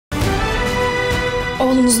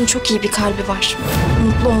Oğlunuzun çok iyi bir kalbi var.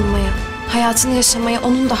 Mutlu olmaya, hayatını yaşamaya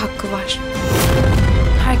onun da hakkı var.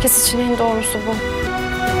 Herkes için en doğrusu bu.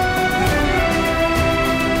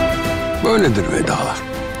 Böyledir vedalar.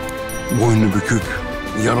 Boynu bükük,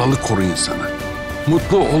 yaralı koru insanı.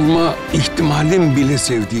 Mutlu olma ihtimalin bile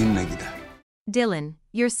sevdiğinle gider. Dylan,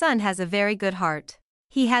 your son has a very good heart.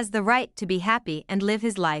 He has the right to be happy and live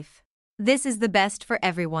his life. This is the best for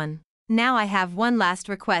everyone. Now I have one last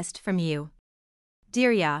request from you.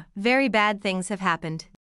 Dear Ya, very bad things have happened.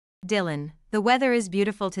 Dylan, the weather is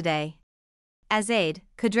beautiful today. Azade,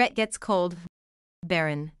 Kudret gets cold.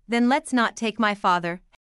 Baron, then let's not take my father.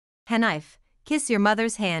 Hanif, kiss your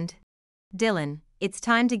mother's hand. Dylan, it's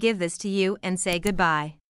time to give this to you and say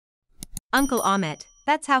goodbye. Uncle Ahmet,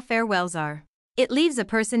 that's how farewells are. It leaves a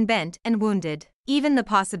person bent and wounded. Even the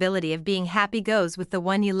possibility of being happy goes with the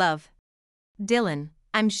one you love. Dylan,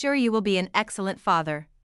 I'm sure you will be an excellent father.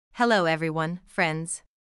 Hello everyone, friends.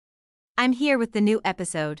 I'm here with the new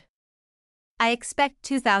episode. I expect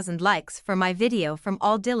 2,000 likes for my video from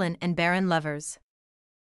all Dylan and Baron lovers.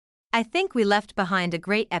 I think we left behind a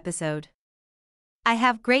great episode. I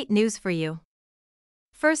have great news for you.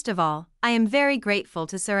 First of all, I am very grateful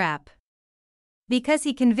to Serap. Because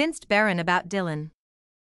he convinced Baron about Dylan.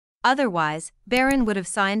 Otherwise, Baron would have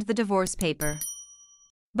signed the divorce paper.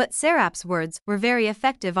 But Serap's words were very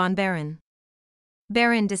effective on Baron.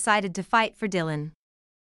 Baron decided to fight for Dylan.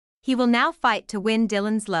 He will now fight to win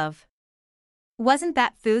Dylan's love. Wasn't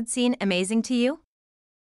that food scene amazing to you?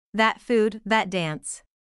 That food, that dance.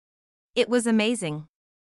 It was amazing.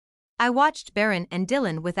 I watched Baron and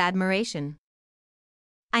Dylan with admiration.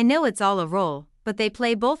 I know it's all a role, but they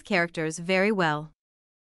play both characters very well.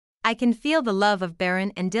 I can feel the love of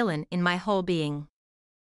Baron and Dylan in my whole being.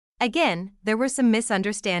 Again, there were some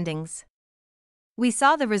misunderstandings. We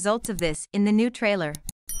saw the results of this in the new trailer.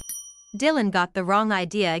 Dylan got the wrong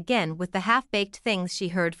idea again with the half-baked things she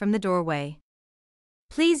heard from the doorway.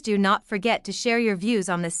 Please do not forget to share your views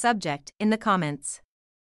on this subject in the comments.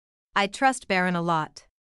 I trust Baron a lot.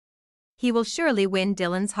 He will surely win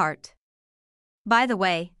Dylan's heart. By the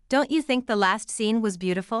way, don't you think the last scene was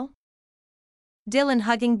beautiful? Dylan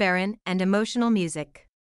hugging Baron and emotional music.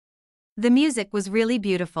 The music was really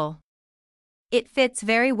beautiful. It fits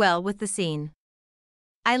very well with the scene.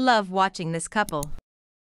 I love watching this couple.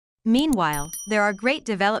 Meanwhile, there are great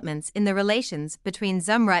developments in the relations between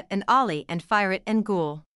Zumrut and Ali and Firat and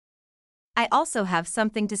Gul. I also have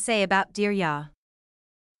something to say about Dear Ya.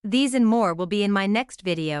 These and more will be in my next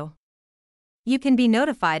video. You can be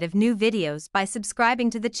notified of new videos by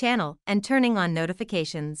subscribing to the channel and turning on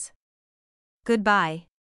notifications. Goodbye.